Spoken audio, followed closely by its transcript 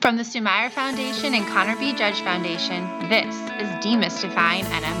From the Sumaira Foundation and Connor B. Judge Foundation, this is Demystifying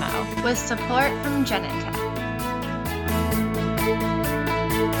NMO, with support from Genentech.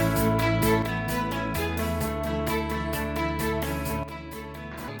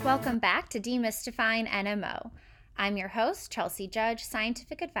 Welcome back to Demystifying NMO. I'm your host, Chelsea Judge,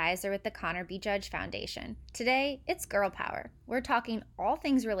 Scientific Advisor with the Connor B. Judge Foundation. Today, it's Girl Power. We're talking all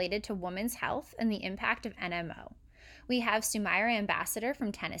things related to women's health and the impact of NMO. We have Sumaira Ambassador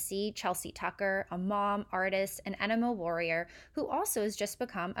from Tennessee, Chelsea Tucker, a mom, artist, and NMO warrior who also has just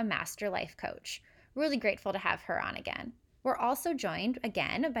become a master life coach. Really grateful to have her on again. We're also joined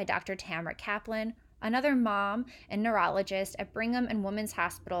again by Dr. Tamara Kaplan, another mom and neurologist at Brigham and Women's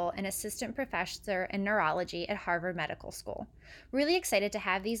Hospital and assistant professor in neurology at Harvard Medical School. Really excited to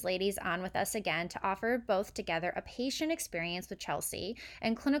have these ladies on with us again to offer both together a patient experience with Chelsea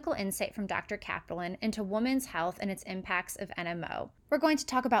and clinical insight from Dr. Kaplan into women's health and its impacts of NMO. We're going to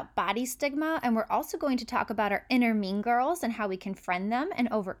talk about body stigma, and we're also going to talk about our inner mean girls and how we can friend them and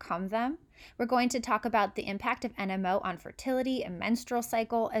overcome them. We're going to talk about the impact of NMO on fertility and menstrual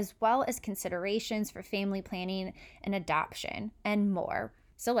cycle, as well as considerations for family planning and adoption, and more.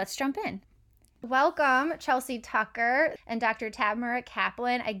 So let's jump in. Welcome, Chelsea Tucker and Dr. Tamara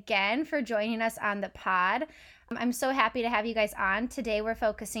Kaplan, again for joining us on the pod. I'm so happy to have you guys on. Today we're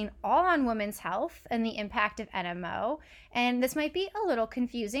focusing all on women's health and the impact of NMO. And this might be a little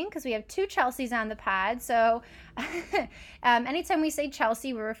confusing because we have two Chelseas on the pod. So anytime we say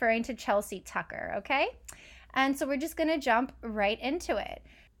Chelsea, we're referring to Chelsea Tucker, okay? And so we're just going to jump right into it.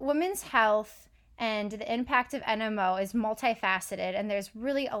 Women's health and the impact of NMO is multifaceted, and there's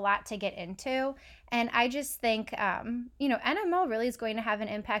really a lot to get into. And I just think, NMO really is going to have an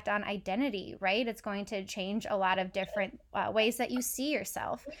impact on identity, right? It's going to change a lot of different ways that you see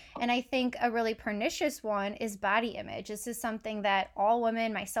yourself. And I think a really pernicious one is body image. This is something that all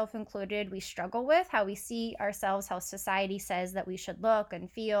women, myself included, we struggle with, how we see ourselves, how society says that we should look and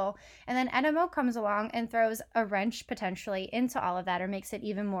feel. And then NMO comes along and throws a wrench potentially into all of that, or makes it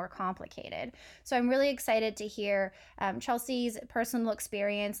even more complicated. So I'm really excited to hear Chelsea's personal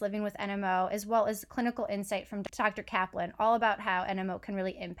experience living with NMO, as well as clinical insight from Dr. Kaplan, all about how NMO can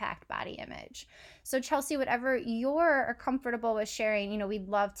really impact body image. So Chelsea, whatever you're comfortable with sharing, we'd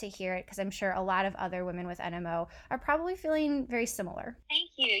love to hear it, because I'm sure a lot of other women with NMO are probably feeling very similar. Thank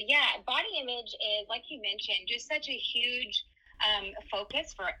you. Yeah, body image is, like you mentioned, just such a huge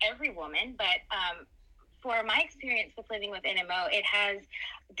focus for every woman, but for my experience with living with NMO, it has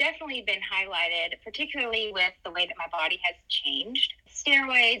definitely been highlighted, particularly with the way that my body has changed.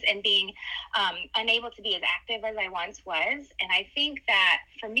 Steroids and being unable to be as active as I once was. And I think that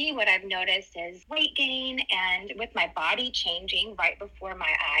for me, what I've noticed is weight gain, and with my body changing right before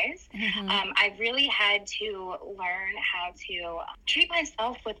my eyes, I've really had to learn how to treat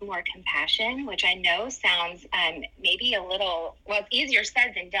myself with more compassion, which I know sounds maybe a little, it's easier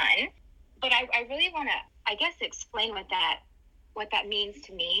said than done. But I really want to, explain what that means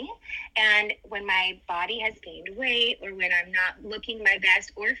to me. And when my body has gained weight, or when I'm not looking my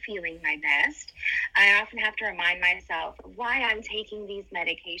best or feeling my best, I often have to remind myself why I'm taking these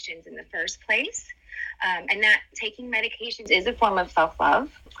medications in the first place. And that taking medications is a form of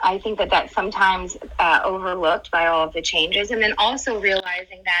self-love. I think that that's sometimes overlooked by all of the changes. And then also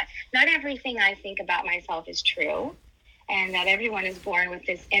realizing that not everything I think about myself is true, and that everyone is born with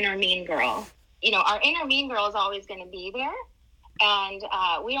this inner mean girl. Our inner mean girl is always going to be there. And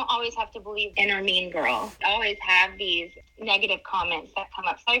we don't always have to believe inner mean girl. I always have these negative comments that come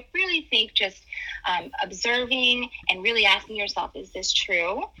up. So I really think just observing and really asking yourself, is this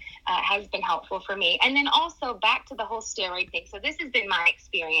true, has been helpful for me. And then also back to the whole steroid thing. So this has been my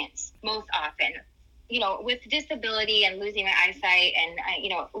experience most often. With disability and losing my eyesight and,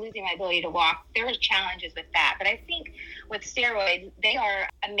 losing my ability to walk, there are challenges with that. But I think with steroids, they are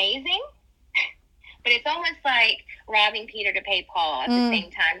amazing. But it's almost like robbing Peter to pay Paul at the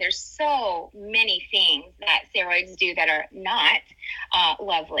same time. There's so many things that steroids do that are not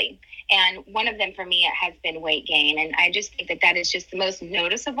lovely. And one of them for me has been weight gain. And I just think that is just the most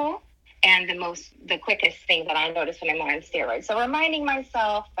noticeable and the quickest thing that I notice when I'm on steroids. So reminding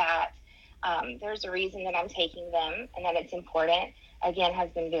myself that there's a reason that I'm taking them and that it's important, again,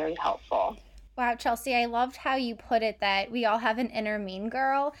 has been very helpful. Wow, Chelsea, I loved how you put it that we all have an inner mean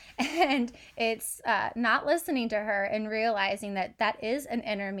girl, and it's not listening to her and realizing that that is an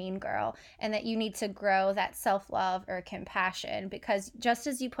inner mean girl and that you need to grow that self love or compassion. Because just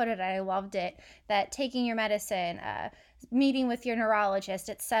as you put it, I loved it that taking your medicine, meeting with your neurologist,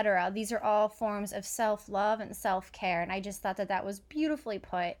 etc., these are all forms of self love and self care. And I just thought that that was beautifully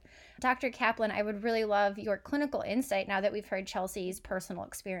put. Dr. Kaplan, I would really love your clinical insight now that we've heard Chelsea's personal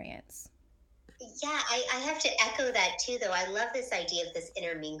experience. Yeah, I have to echo that too, though. I love this idea of this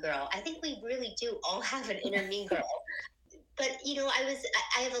inner mean girl. I think we really do all have an inner mean girl. But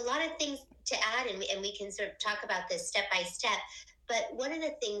I have a lot of things to add, and we can sort of talk about this step by step. But one of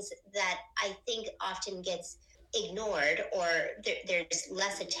the things that I think often gets ignored or there's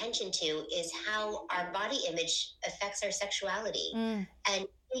less attention to is how our body image affects our sexuality. And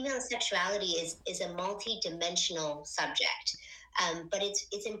female sexuality is a multi-dimensional subject. But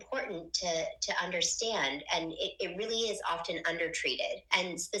it's important to understand, and it really is often undertreated.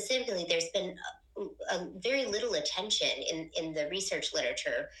 And specifically, there's been a very little attention in the research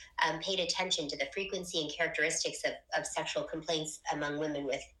literature paid attention to the frequency and characteristics of sexual complaints among women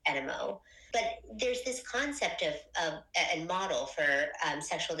with NMO. But there's this concept of a model for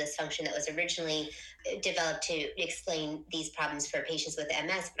sexual dysfunction that was originally developed to explain these problems for patients with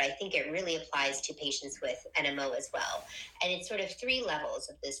MS, but I think it really applies to patients with NMO as well. And it's sort of three levels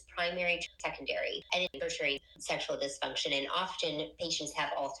of this: primary, secondary, and tertiary sexual dysfunction. And often patients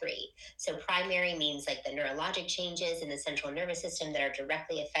have all three. So primary means like the neurologic changes in the central nervous system that are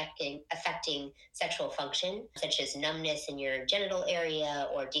directly affecting sexual function, such as numbness in your genital area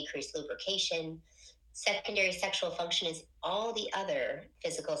or decreased lubrication. Secondary sexual function is all the other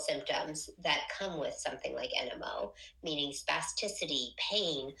physical symptoms that come with something like NMO, meaning spasticity,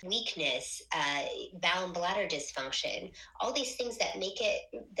 pain, weakness, bowel and bladder dysfunction, all these things that make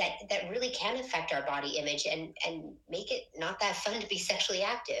it that really can affect our body image and make it not that fun to be sexually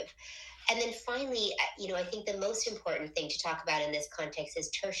active. And then finally, I think the most important thing to talk about in this context is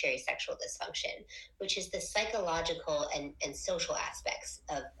tertiary sexual dysfunction, which is the psychological and social aspects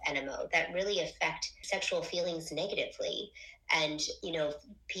of NMO that really affect sexual feelings negatively. And,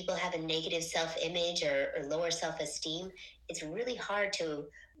 people have a negative self-image or lower self-esteem. It's really hard to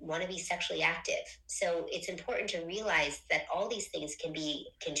want to be sexually active. So it's important to realize that all these things can be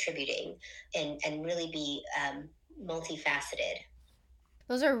contributing and really be multifaceted.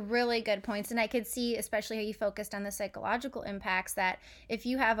 Those are really good points. And I could see, especially how you focused on the psychological impacts, that if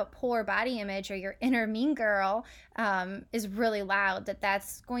you have a poor body image or your inner mean girl is really loud,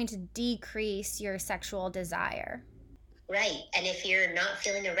 that's going to decrease your sexual desire. Right. And if you're not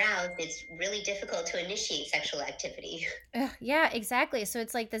feeling aroused, it's really difficult to initiate sexual activity. Yeah, exactly. So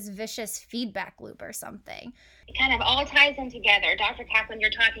it's like this vicious feedback loop or something. It kind of all ties in together. Dr. Kaplan, you're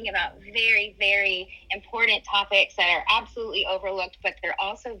talking about very, very important topics that are absolutely overlooked, but they're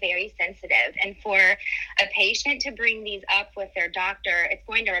also very sensitive. And for a patient to bring these up with their doctor, it's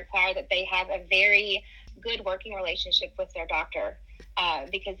going to require that they have a very good working relationship with their doctor.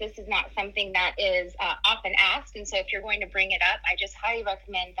 Because this is not something that is often asked. And so if you're going to bring it up, I just highly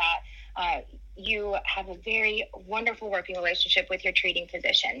recommend that you have a very wonderful working relationship with your treating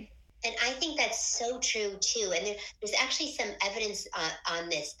physician. And I think that's so true too. And there's actually some evidence on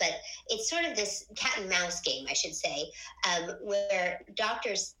this, but it's sort of this cat and mouse game, I should say, where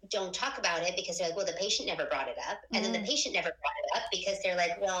doctors don't talk about it because they're like, well, the patient never brought it up. And then the patient never brought it up because they're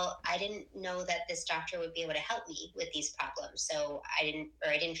like, well, I didn't know that this doctor would be able to help me with these problems. So I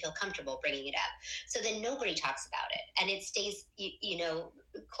didn't feel comfortable bringing it up. So then nobody talks about it and it stays,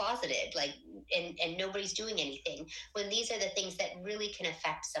 closeted, like, and nobody's doing anything when these are the things that really can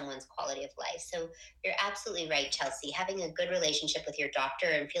affect someone's quality of life. So you're absolutely right, Chelsea. Having a good relationship with your doctor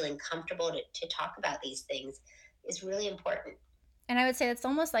and feeling comfortable to talk about these things is really important. And I would say that's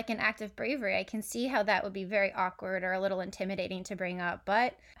almost like an act of bravery. I can see how that would be very awkward or a little intimidating to bring up,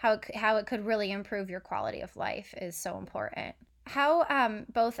 but how it could really improve your quality of life is so important. How,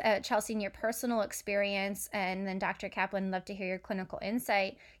 both Chelsea, in your personal experience, and then Dr. Kaplan, love to hear your clinical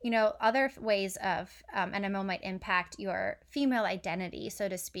insight, other ways of NMO might impact your female identity, so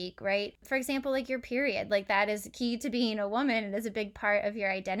to speak, right? For example, like your period, like that is key to being a woman. It is a big part of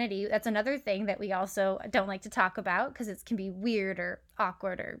your identity. That's another thing that we also don't like to talk about because it can be weird or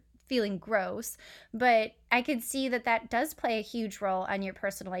awkward or feeling gross, but I could see that does play a huge role on your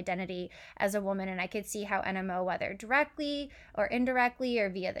personal identity as a woman, and I could see how NMO, whether directly or indirectly or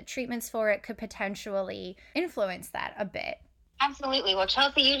via the treatments for it, could potentially influence that a bit. Absolutely. Well,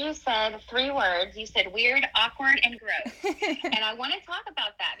 Chelsea, you just said 3 words. You said weird, awkward, and gross. And I want to talk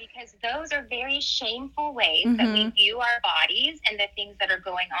about that because those are very shameful ways that we view our bodies and the things that are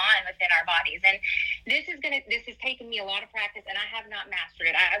going on within our bodies. And this has taken me a lot of practice, and I have not mastered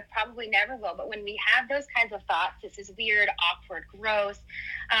it. I probably never will. But when we have those kinds of thoughts, this is weird, awkward, gross,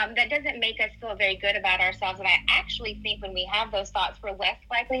 that doesn't make us feel very good about ourselves. And I actually think when we have those thoughts, we're less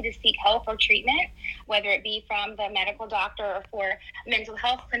likely to seek help or treatment, whether it be from the medical doctor or for a mental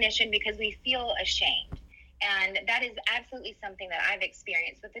health clinician, because we feel ashamed. And that is absolutely something that I've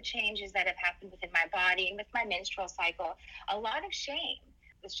experienced with the changes that have happened within my body and with my menstrual cycle. A lot of shame,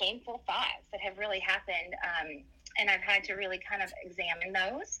 the shameful thoughts that have really happened. And I've had to really kind of examine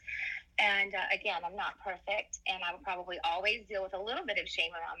those. And again, I'm not perfect, and I will probably always deal with a little bit of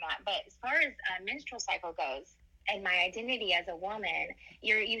shame around that. But as far as menstrual cycle goes, and my identity as a woman,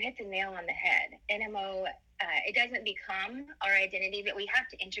 you hit the nail on the head. NMO, it doesn't become our identity, but we have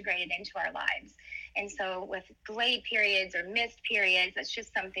to integrate it into our lives. And so with delayed periods or missed periods, that's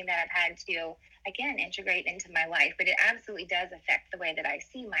just something that I've had to, again, integrate into my life. But it absolutely does affect the way that I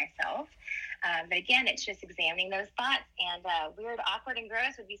see myself. But again, it's just examining those thoughts. And weird, awkward, and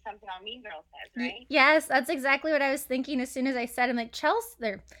gross would be something our Mean Girl says, right? Yes, that's exactly what I was thinking as soon as I said, I'm like,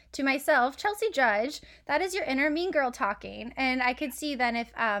 Chelsea, to myself, Chelsea Judge, that is your inner Mean Girl talking. And I could see then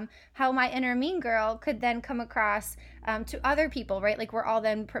if how my inner Mean Girl could then come across to other people, right? Like we're all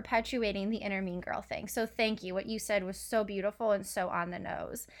then perpetuating the inner Mean Girl thing. So thank you. What you said was so beautiful and so on the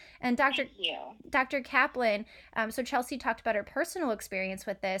nose. And Dr. Kaplan, so Chelsea talked about her personal experience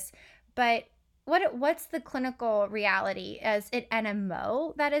with this, but what's the clinical reality? Is it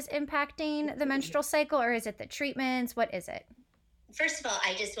NMO that is impacting the menstrual cycle, or is it the treatments? What is it? First of all,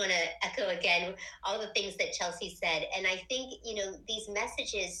 I just want to echo again all the things that Chelsea said. And I think, these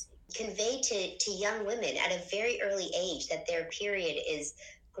messages convey to young women at a very early age that their period is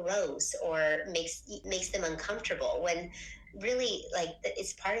gross or makes them uncomfortable, when really, like,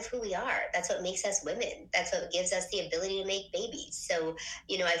 it's part of who we are. That's what makes us women. That's what gives us the ability to make babies. So,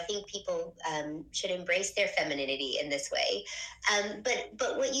 I think people should embrace their femininity in this way.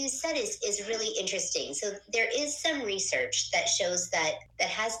 But what you said is really interesting. So there is some research that shows that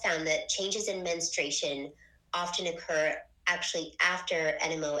has found that changes in menstruation often occur actually after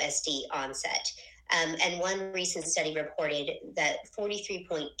NMOSD onset. And one recent study reported that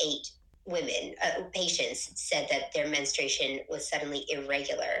 43.8 women, patients, said that their menstruation was suddenly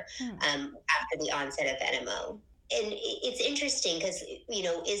irregular after the onset of NMO. And it's interesting because,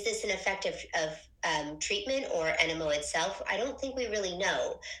 is this an effect of treatment or NMO itself? I don't think we really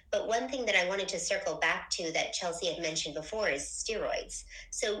know. But one thing that I wanted to circle back to that Chelsea had mentioned before is steroids.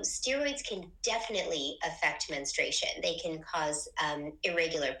 So steroids can definitely affect menstruation. They can cause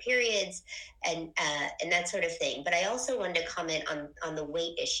irregular periods and that sort of thing. But I also wanted to comment on the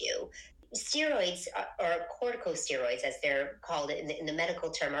weight issue. Steroids, or corticosteroids as they're called in the medical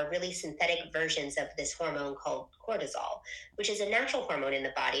term, are really synthetic versions of this hormone called cortisol, which is a natural hormone in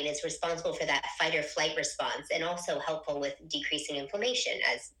the body, and it's responsible for that fight or flight response, and also helpful with decreasing inflammation,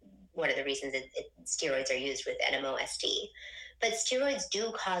 as one of the reasons steroids are used with NMOSD. But steroids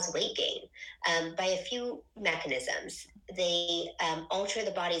do cause weight gain by a few mechanisms. They alter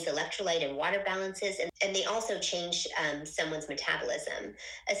the body's electrolyte and water balances, and they also change someone's metabolism.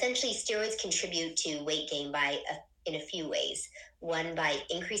 Essentially, steroids contribute to weight gain in a few ways. 1, by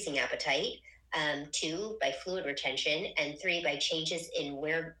increasing appetite. 2, by fluid retention. And 3, by changes in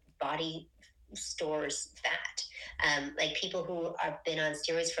where body stores fat. Like people who have been on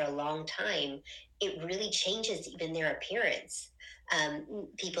steroids for a long time, it really changes even their appearance.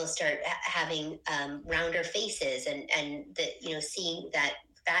 People start having rounder faces and seeing that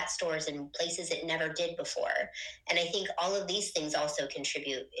fat stores in places it never did before. And I think all of these things also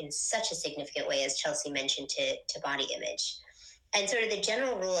contribute in such a significant way, as Chelsea mentioned, to body image. And sort of the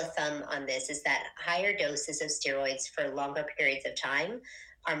general rule of thumb on this is that higher doses of steroids for longer periods of time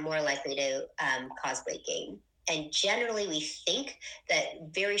are more likely to cause weight gain. And generally, we think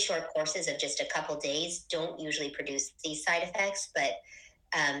that very short courses of just a couple days don't usually produce these side effects, but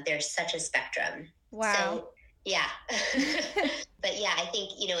there's such a spectrum. Wow. So, yeah. But yeah, I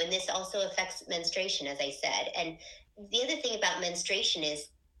think, and this also affects menstruation, as I said. And the other thing about menstruation is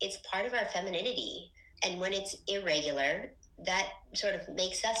it's part of our femininity. And when it's irregular, that sort of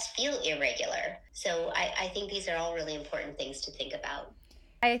makes us feel irregular. So I think these are all really important things to think about.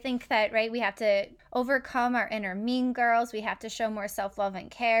 I think that, right, we have to overcome our inner mean girls. We have to show more self-love and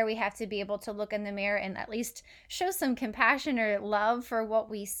care. We have to be able to look in the mirror and at least show some compassion or love for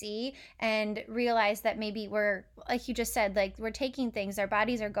what we see and realize that maybe we're, like you just said, like we're taking things, our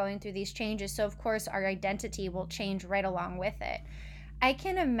bodies are going through these changes. So of course our identity will change right along with it. I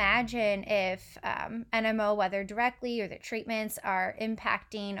can imagine if NMO, whether directly or the treatments, are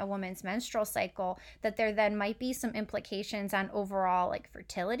impacting a woman's menstrual cycle, that there then might be some implications on overall like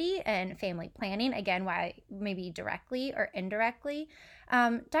fertility and family planning. Again, why maybe directly or indirectly.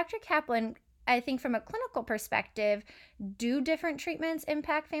 Dr. Kaplan, I think from a clinical perspective, do different treatments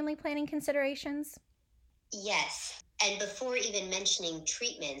impact family planning considerations? Yes. And before even mentioning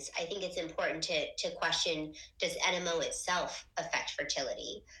treatments, I think it's important to question, does NMO itself affect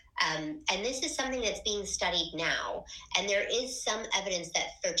fertility? And this is something that's being studied now. And there is some evidence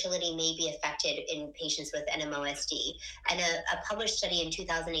that fertility may be affected in patients with NMOSD. And a published study in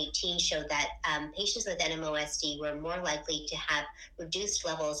 2018 showed that patients with NMOSD were more likely to have reduced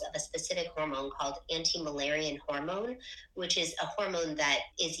levels of a specific hormone called anti-Müllerian hormone, which is a hormone that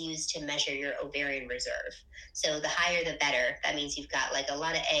is used to measure your ovarian reserve. So the higher the better. That means you've got like a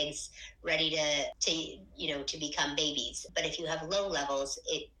lot of eggs ready to become babies. But if you have low levels,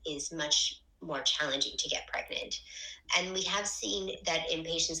 it is much more challenging to get pregnant. And we have seen that in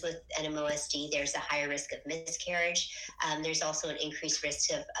patients with NMOSD, there's a higher risk of miscarriage. There's also an increased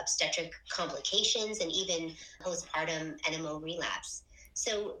risk of obstetric complications and even postpartum NMO relapse.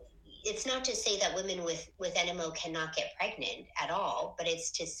 So it's not to say that women with NMO cannot get pregnant at all, but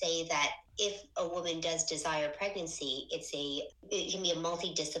it's to say that if a woman does desire pregnancy, it can be a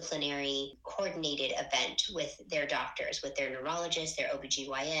multidisciplinary coordinated event with their doctors, with their neurologist, their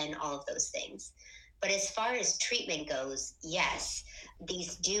OBGYN, all of those things. But as far as treatment goes, yes,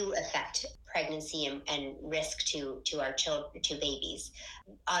 these do affect pregnancy and risk to our children, to babies.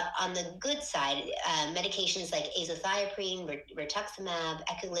 On the good side, medications like azathioprine, rituximab,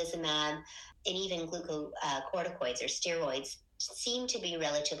 eculizumab, and even glucocorticoids or steroids seem to be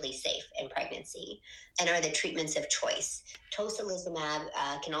relatively safe in pregnancy and are the treatments of choice. Tocilizumab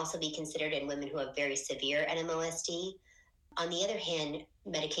can also be considered in women who have very severe NMOSD. On the other hand,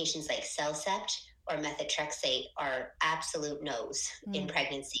 medications like Cellcept or methotrexate are absolute no's in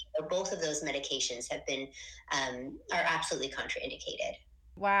pregnancy. So both of those medications are absolutely contraindicated.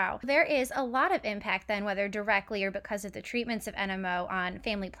 Wow. There is a lot of impact then, whether directly or because of the treatments of NMO on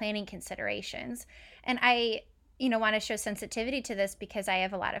family planning considerations. And I want to show sensitivity to this because I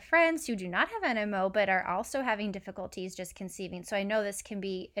have a lot of friends who do not have NMO but are also having difficulties just conceiving. So I know this can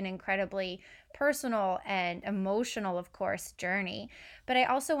be an incredibly personal and emotional, of course, journey. But I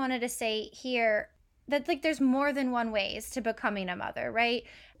also wanted to say here that like there's more than one ways to becoming a mother, right?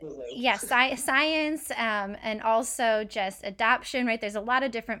 Yes, science and also just adoption, right? There's a lot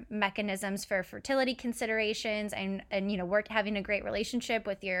of different mechanisms for fertility considerations and having a great relationship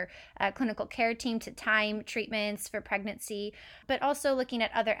with your clinical care team to time treatments for pregnancy, but also looking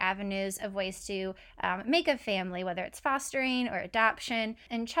at other avenues of ways to make a family, whether it's fostering or adoption.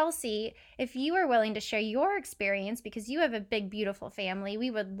 And Chelsea, if you are willing to share your experience because you have a big, beautiful family,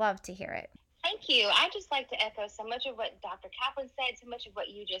 we would love to hear it. Thank you. I just like to echo so much of what Dr. Kaplan said, so much of what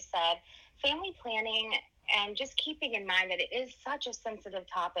you just said. Family planning, and just keeping in mind that it is such a sensitive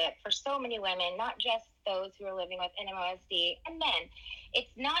topic for so many women, not just those who are living with NMOSD and men. It's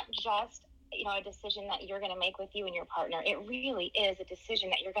not just a decision that you're going to make with you and your partner. It really is a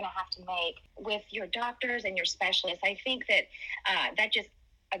decision that you're going to have to make with your doctors and your specialists. I think that that just,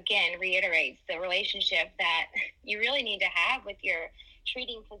 again, reiterates the relationship that you really need to have with your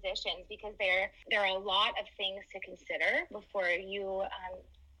treating physicians, because there are a lot of things to consider before you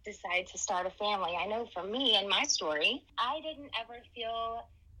decide to start a family. I know for me and my story, I didn't ever feel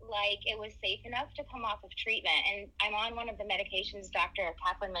like it was safe enough to come off of treatment. And I'm on one of the medications Dr.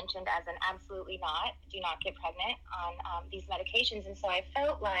 Kaplan mentioned as an absolutely not, do not get pregnant on these medications. And so I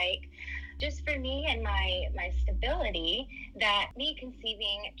felt like just for me and my stability, that me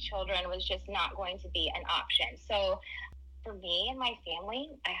conceiving children was just not going to be an option. So for me and my family,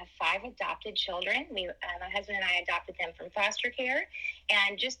 I have 5 adopted children. My husband and I adopted them from foster care.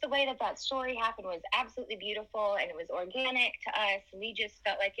 And just the way that story happened was absolutely beautiful, and it was organic to us. We just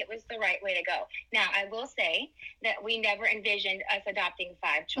felt like it was the right way to go. Now, I will say that we never envisioned us adopting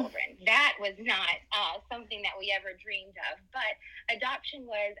 5 children. That was not something that we ever dreamed of. But adoption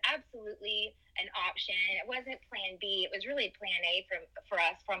was absolutely an option. It wasn't plan B. It was really plan A for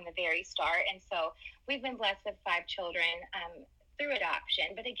us from the very start. And so we've been blessed with 5 children. through adoption.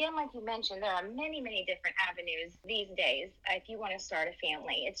 But again, like you mentioned, there are many, many different avenues these days if you want to start a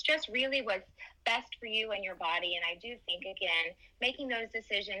family. It's just really what's best for you and your body. And I do think, again, making those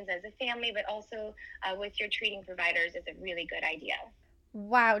decisions as a family, but also with your treating providers is a really good idea.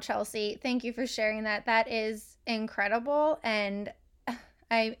 Wow, Chelsea, thank you for sharing that. That is incredible. And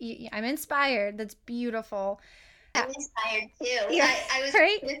I'm inspired. That's beautiful. I'm inspired too. Yeah, I was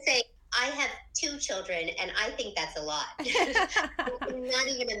right? going to say, I have 2 children, and I think that's a lot. I cannot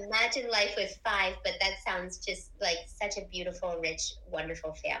even imagine life with 5, but that sounds just like such a beautiful, rich,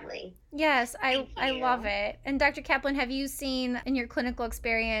 wonderful family. Yes, I you. love it. And Dr. Kaplan, have you seen in your clinical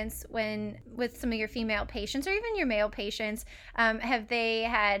experience when with some of your female patients or even your male patients, have they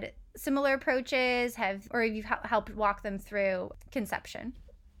had similar approaches? Have you helped walk them through conception?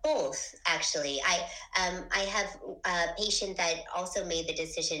 Both, actually. I have a patient that also made the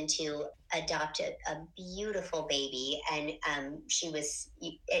decision to adopt a beautiful baby, and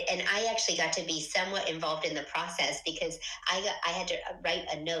and I actually got to be somewhat involved in the process because I had to write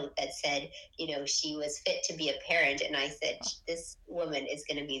a note that said, she was fit to be a parent, and I said, this woman is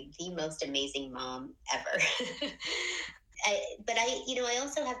going to be the most amazing mom ever. But I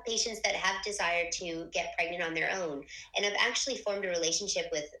also have patients that have desire to get pregnant on their own. And I've actually formed a relationship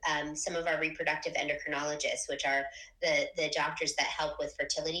with some of our reproductive endocrinologists, which are the doctors that help with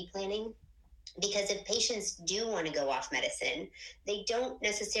fertility planning. Because if patients do want to go off medicine, they don't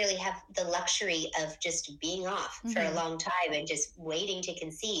necessarily have the luxury of just being off for a long time and just waiting to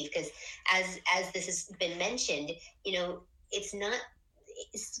conceive. Because as this has been mentioned, it's not.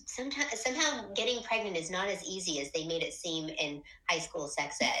 Somehow getting pregnant is not as easy as they made it seem in high school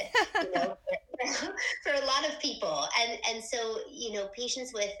sex ed, for a lot of people. And so,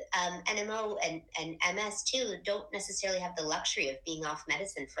 patients with NMO and MS too don't necessarily have the luxury of being off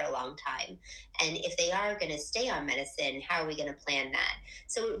medicine for a long time. And if they are going to stay on medicine, how are we going to plan that?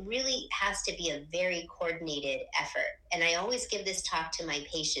 So it really has to be a very coordinated effort. And I always give this talk to my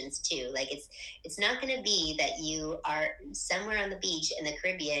patients too. Like it's not going to be that you are somewhere on the beach in the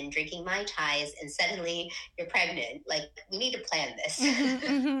Caribbean drinking Mai Tais and suddenly you're pregnant. Like, we need to plan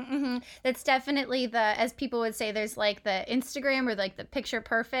this. That's definitely as people would say, there's like the Instagram or like the picture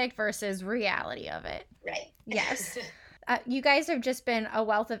perfect versus reality of it. Right. Yes. You guys have just been a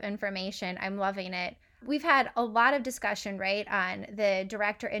wealth of information. I'm loving it. We've had a lot of discussion, right, on the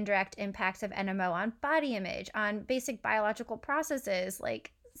direct or indirect impacts of NMO on body image, on basic biological processes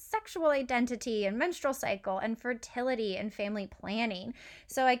like sexual identity and menstrual cycle and fertility and family planning.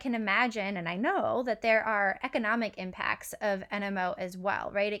 So I can imagine, and I know that there are economic impacts of NMO as well,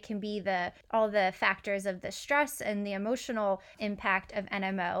 right? It can be all the factors of the stress and the emotional impact of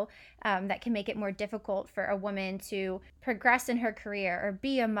NMO that can make it more difficult for a woman to progress in her career or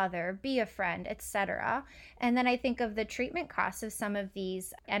be a mother, be a friend, etc. And then I think of the treatment costs of some of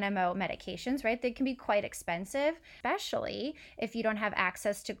these NMO medications, right? They can be quite expensive, especially if you don't have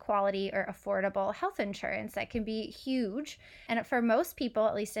access to quality or affordable health insurance. That can be huge. And for most people,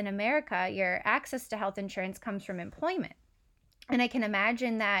 at least in America, your access to health insurance comes from employment. And I can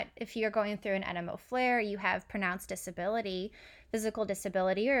imagine that if you're going through an NMO flare, you have pronounced disability, physical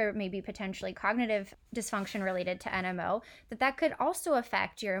disability, or maybe potentially cognitive dysfunction related to NMO, that could also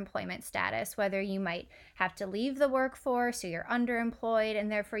affect your employment status, whether you might have to leave the workforce or you're underemployed, and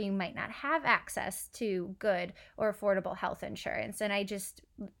therefore you might not have access to good or affordable health insurance. And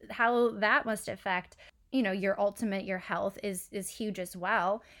how that must affect, your health is huge as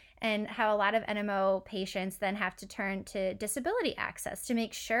well. And how a lot of NMO patients then have to turn to disability access to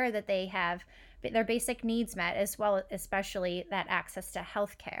make sure that they have their basic needs met, as well, especially that access to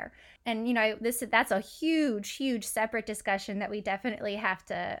healthcare. And that's a huge separate discussion that we definitely have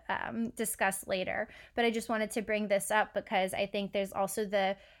to discuss later. But I just wanted to bring this up because I think there's also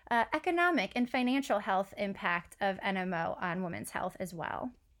the economic and financial health impact of NMO on women's health as well.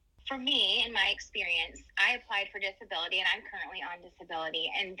 For me, in my experience, I applied for disability and I'm currently on disability.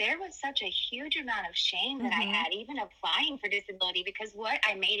 And there was such a huge amount of shame that I had even applying for disability, because what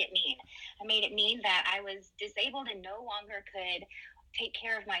I made it mean. I made it mean that I was disabled and no longer could take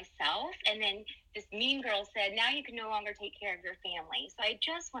care of myself. And then this mean girl said, now you can no longer take care of your family. So I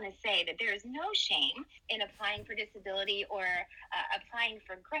just want to say that there is no shame in applying for disability or applying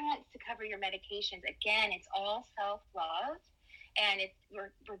for grants to cover your medications. Again, it's all self-love. And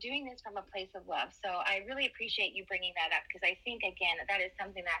we're doing this from a place of love. So I really appreciate you bringing that up, because I think, again, that is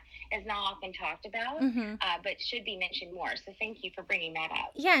something that is not often talked about, but should be mentioned more. So thank you for bringing that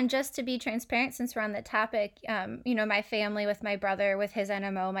up. Yeah, and just to be transparent, since we're on the topic, my family with my brother with his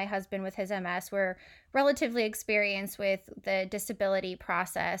NMO, my husband with his MS, relatively experienced with the disability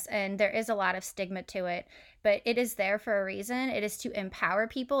process, and there is a lot of stigma to it, but it is there for a reason. It is to empower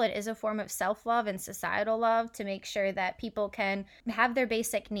people. It is a form of self-love and societal love to make sure that people can have their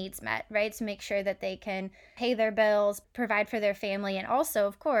basic needs met, right? To make sure that they can pay their bills, provide for their family, and also,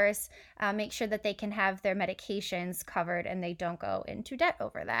 of course, make sure that they can have their medications covered and they don't go into debt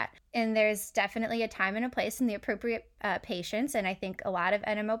over that. And there's definitely a time and a place in the appropriate patients. And I think a lot of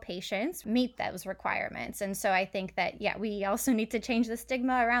NMO patients meet those requirements. And so I think that, yeah, we also need to change the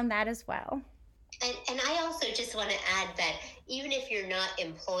stigma around that as well. And I also just want to add that even if you're not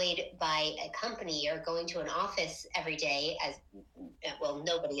employed by a company or going to an office every day, as well,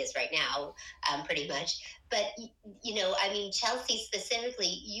 nobody is right now, pretty much. But I mean, Chelsea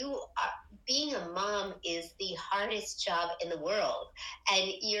specifically, being a mom is the hardest job in the world,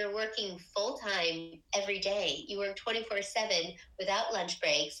 and you're working full time every day. You work 24/7 without lunch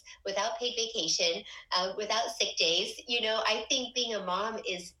breaks, without paid vacation, without sick days. I think being a mom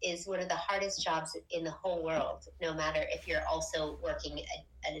is one of the hardest jobs in the whole world, no matter if you're also working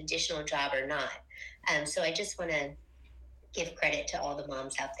an additional job or not. So I just want to give credit to all the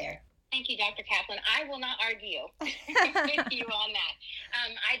moms out there. Thank you, Dr. Kaplan. I will not argue with you on that.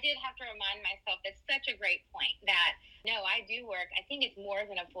 I did have to remind myself, that's such a great point, that no, I do work. I think it's more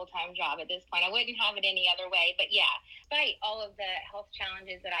than a full-time job at this point. I wouldn't have it any other way. But yeah, despite all of the health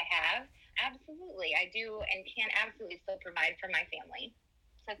challenges that I have, absolutely, I do and can absolutely still provide for my family.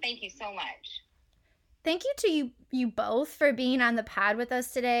 So thank you so much. Thank you to you both for being on the pod with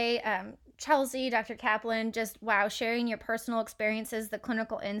us today. Chelsea, Dr. Kaplan, just wow, sharing your personal experiences, the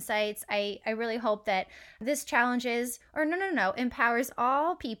clinical insights. I really hope that this empowers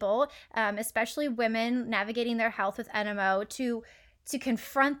all people, especially women navigating their health with NMO, to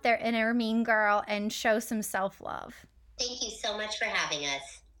confront their inner mean girl and show some self-love. Thank you so much for having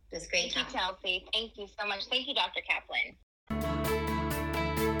us. It was great talking. Thank you, Chelsea. Thank you so much. Thank you, Dr. Kaplan.